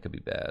here, that could be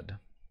bad.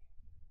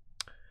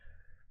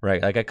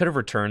 Right, like I could have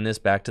returned this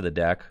back to the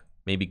deck.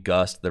 Maybe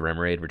Gust, the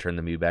Remoraid, return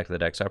the Mew back to the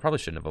deck. So I probably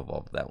shouldn't have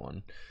evolved that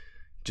one.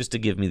 Just to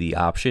give me the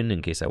option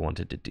in case I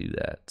wanted to do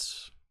that.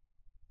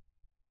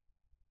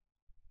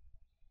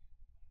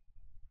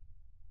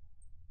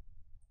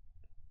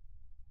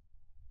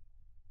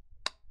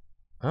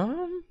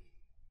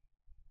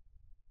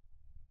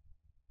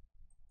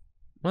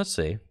 Let's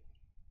see.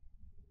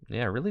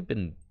 Yeah, really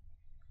been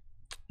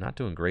not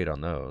doing great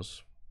on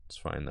those. It's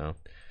fine though.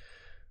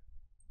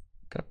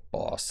 Got a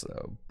boss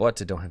though,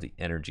 but I don't have the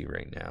energy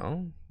right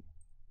now.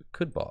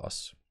 Could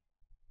boss.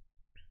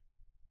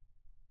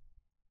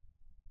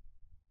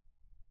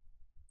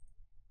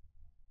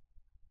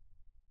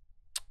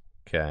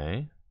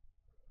 Okay.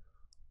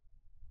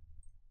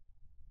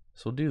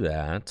 So we'll do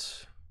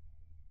that.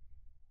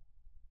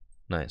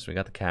 Nice, we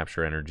got the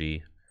Capture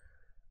Energy.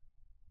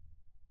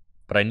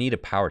 But I need a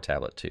Power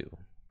Tablet too.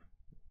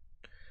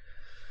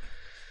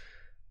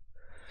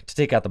 To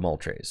take out the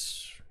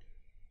Moltres.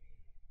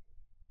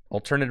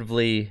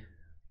 Alternatively,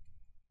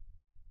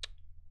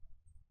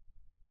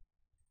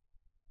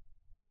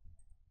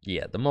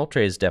 yeah, the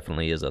Moltres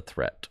definitely is a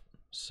threat.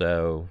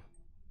 So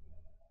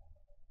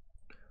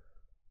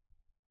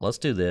let's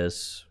do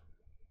this.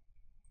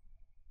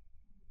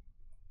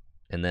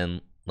 And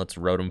then let's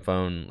Rotom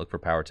Phone, look for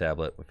Power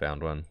Tablet. We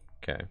found one.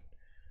 Okay.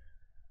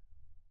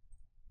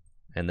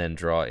 And then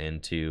draw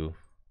into,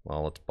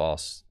 well, let's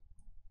boss,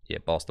 yeah,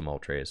 boss the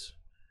Moltres.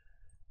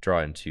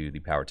 Draw into the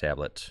Power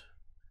Tablet.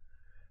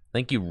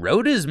 Thank you,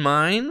 Road is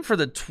mine for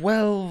the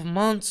 12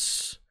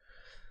 months.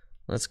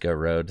 Let's go,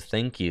 Road.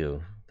 Thank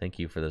you. Thank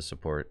you for the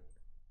support.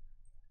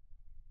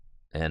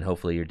 And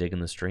hopefully you're digging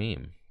the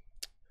stream.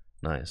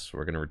 Nice.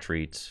 We're going to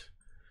retreat.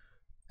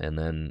 And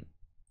then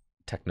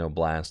Techno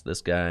Blast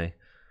this guy.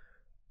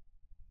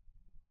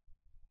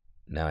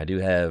 Now I do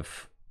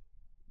have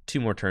 2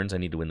 more turns I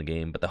need to win the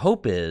game. But the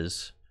hope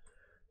is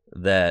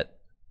that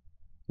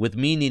with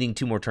me needing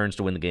 2 more turns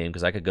to win the game,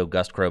 because I could go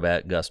Gust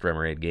Crobat, Gust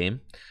Remoraid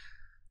game.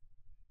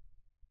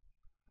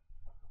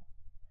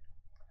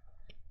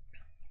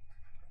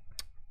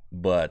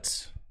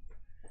 But,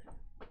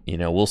 you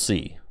know, we'll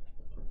see.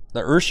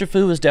 The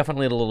Urshifu is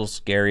definitely a little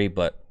scary,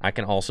 but I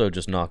can also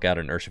just knock out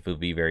an Urshifu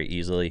V very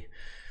easily.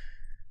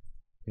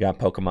 We got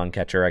Pokemon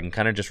Catcher. I can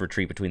kind of just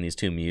retreat between these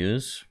 2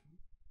 Mews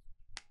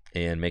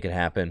and make it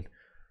happen.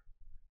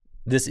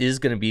 This is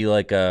going to be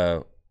like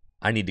a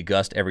I need to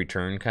Gust every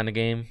turn kind of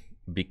game,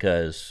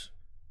 because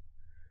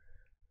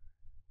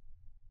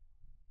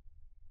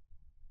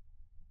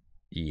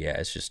yeah,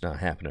 it's just not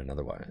happening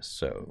otherwise.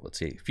 So let's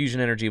see. Fusion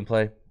Energy in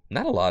play.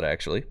 Not a lot,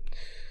 actually.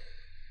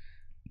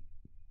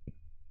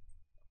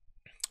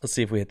 Let's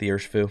see if we hit the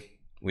Urshifu.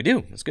 We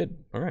do. That's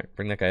good. All right.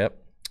 Bring that guy up.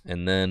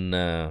 And then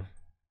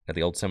at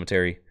the Old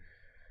Cemetery.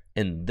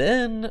 And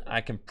then I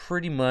can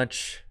pretty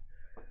much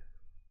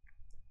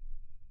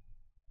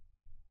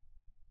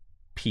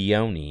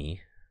Peony.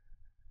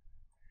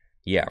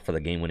 Yeah, for the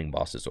game-winning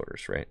boss's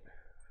orders, right?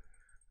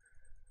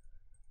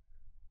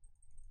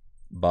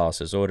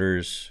 Boss's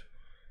orders.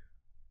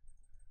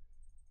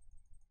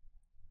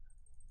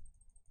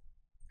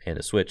 And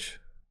a switch.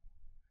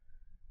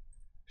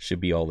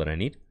 Should be all that I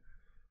need.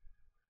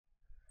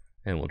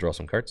 And we'll draw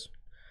some cards.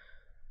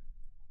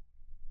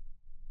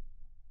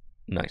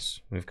 Nice.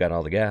 We've got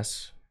all the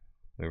gas.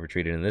 We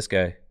retreated in this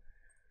guy.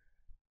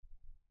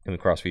 And we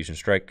cross Fusion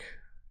Strike.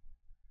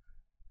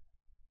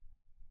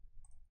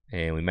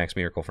 And we max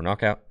Miracle for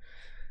knockout.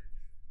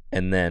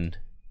 And then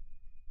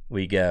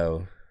we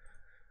go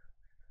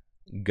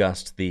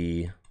Gust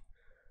the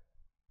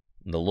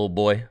little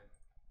boy,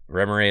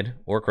 Remoraid,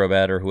 or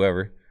Crobat, or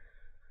whoever.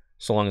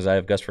 So long as I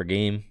have Gust for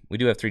game. We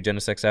do have 3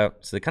 Genesects out,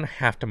 so they kind of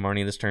have to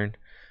Marnie this turn.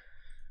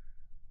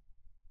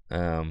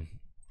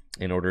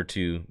 In order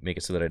to make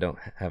it so that I don't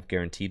have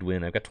guaranteed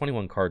win. I've got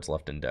 21 cards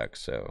left in deck,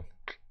 so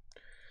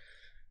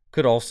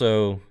could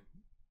also,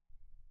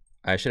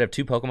 I should have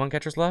 2 Pokemon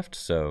Catchers left,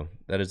 so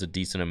that is a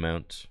decent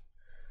amount.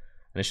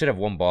 And I should have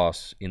 1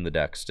 boss in the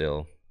deck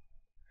still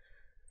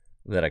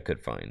that I could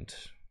find.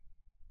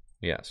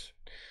 Yes.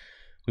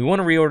 We want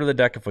to reorder the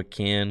deck if we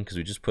can, because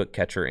we just put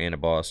Catcher and a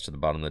boss to the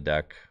bottom of the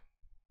deck.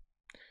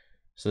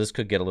 So this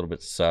could get a little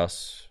bit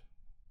sus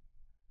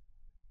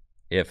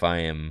if I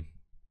am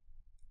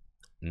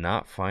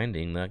not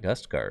finding that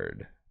Gust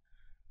card.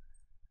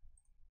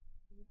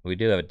 We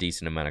do have a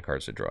decent amount of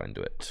cards to draw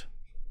into it.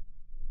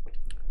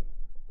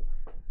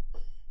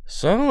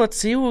 So let's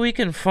see what we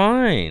can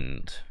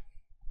find.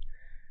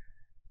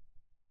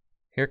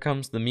 Here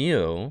comes the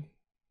Mew.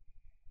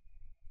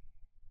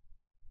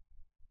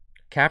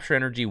 Capture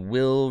Energy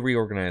will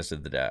reorganize the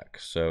deck,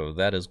 so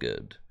that is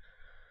good.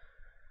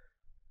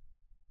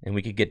 And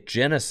we could get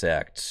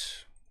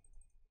Genesect.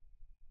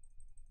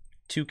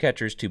 2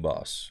 catchers, 2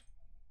 boss.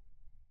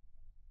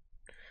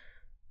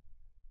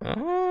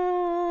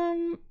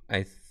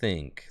 I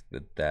think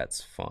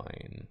that's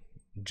fine.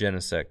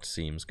 Genesect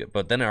seems good,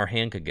 but then our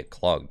hand could get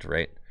clogged,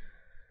 right?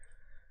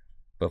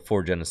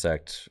 Before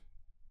Genesect,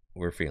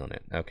 we're feeling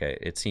it. Okay,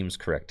 it seems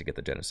correct to get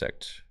the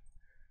Genesect.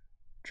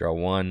 Draw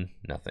 1,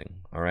 nothing.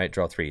 All right,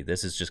 draw 3.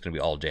 This is just going to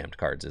be all jammed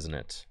cards, isn't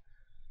it?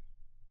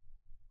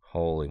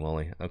 Holy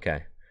moly.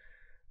 Okay.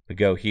 We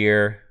go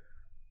here.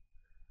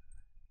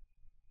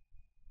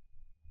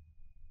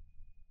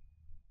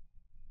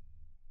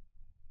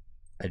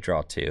 I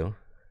draw 2.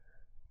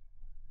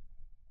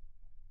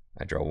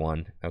 I draw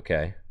 1.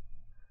 Okay.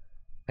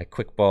 I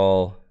quick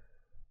ball.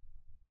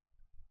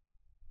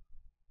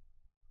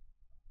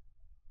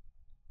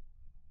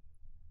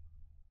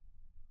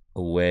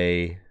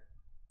 Away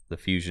the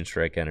Fusion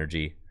Strike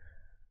Energy.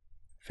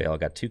 Fail. I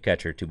got 2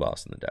 catcher, 2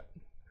 boss in the deck.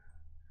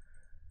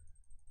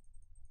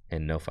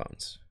 And no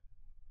phones.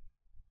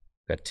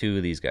 Got 2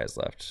 of these guys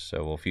left.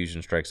 So we'll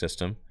Fusion Strike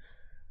System.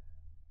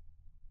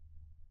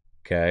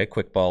 Okay,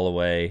 quick ball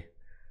away.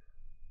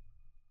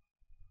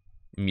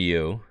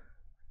 Mew.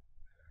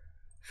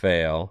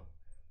 Fail.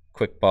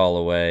 Quick ball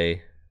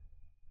away.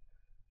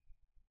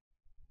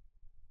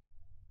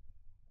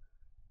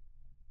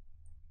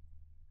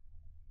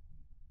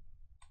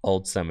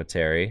 Old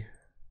Cemetery.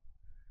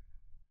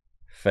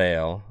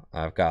 Fail.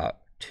 I've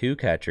got 2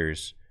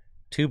 catchers,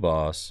 2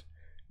 boss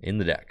in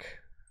the deck.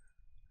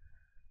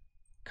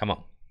 Come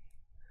on.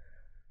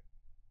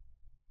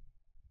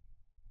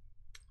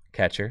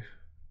 Catcher.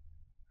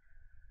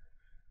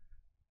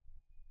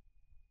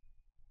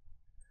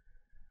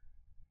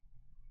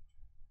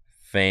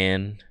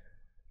 Fan.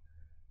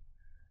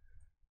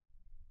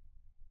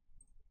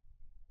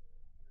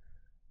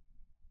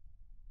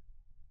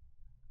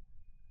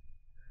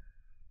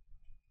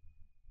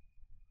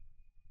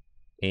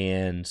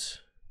 And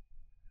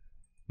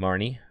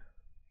Marnie.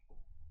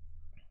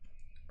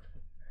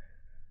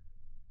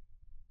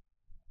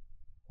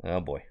 Oh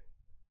boy.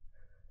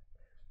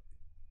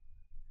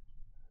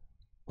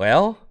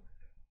 Well,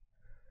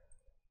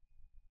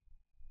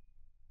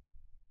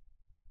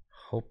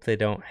 hope they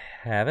don't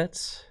have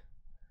it.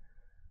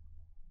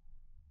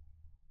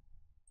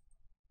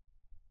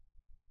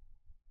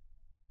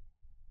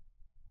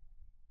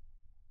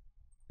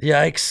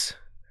 Yikes.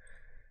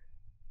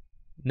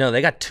 No,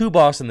 they got 2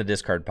 boss in the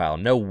discard pile.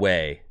 No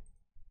way.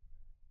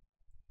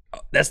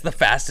 Oh, that's the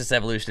fastest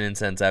Evolution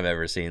Incense I've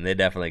ever seen. They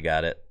definitely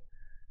got it.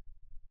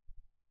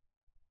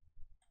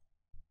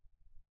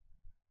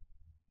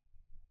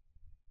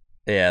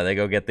 Yeah, they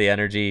go get the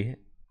energy.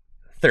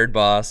 3rd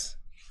boss.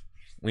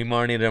 We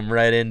Marnied them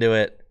right into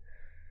it.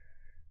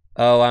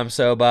 Oh, I'm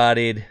so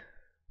bodied.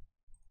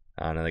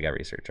 Oh, no, they got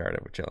research. All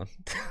right, we're chilling.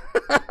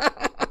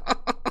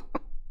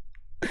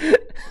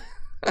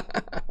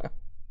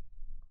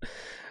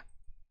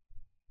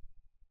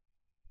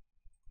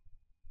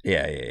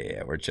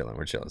 Yeah, we're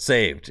chilling,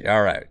 Saved.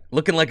 All right,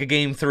 looking like a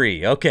game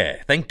 3.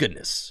 Okay, thank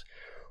goodness.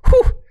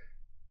 Whew,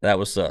 that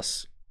was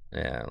sus.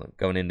 Yeah,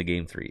 going into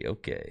game 3.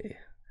 Okay.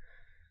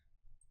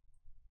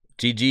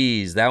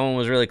 GG's, that one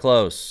was really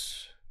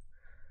close.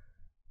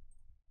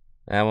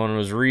 That one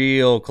was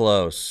real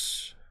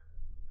close.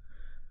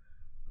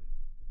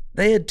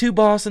 They had 2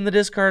 boss in the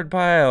discard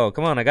pile.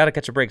 Come on, I gotta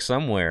catch a break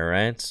somewhere,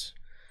 right?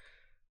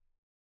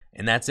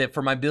 And that's it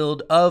for my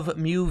build of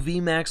Mew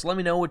VMAX. Let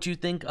me know what you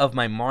think of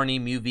my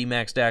Marnie Mew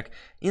VMAX deck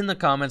in the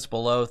comments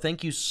below.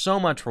 Thank you so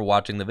much for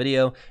watching the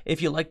video.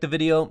 If you liked the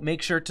video,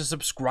 make sure to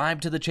subscribe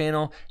to the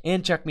channel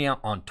and check me out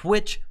on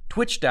Twitch,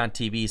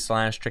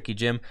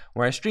 twitch.tv/TrickyJim,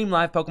 where I stream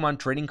live Pokemon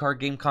trading card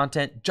game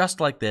content just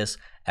like this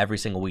every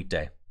single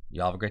weekday.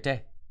 Y'all have a great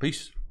day.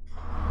 Peace.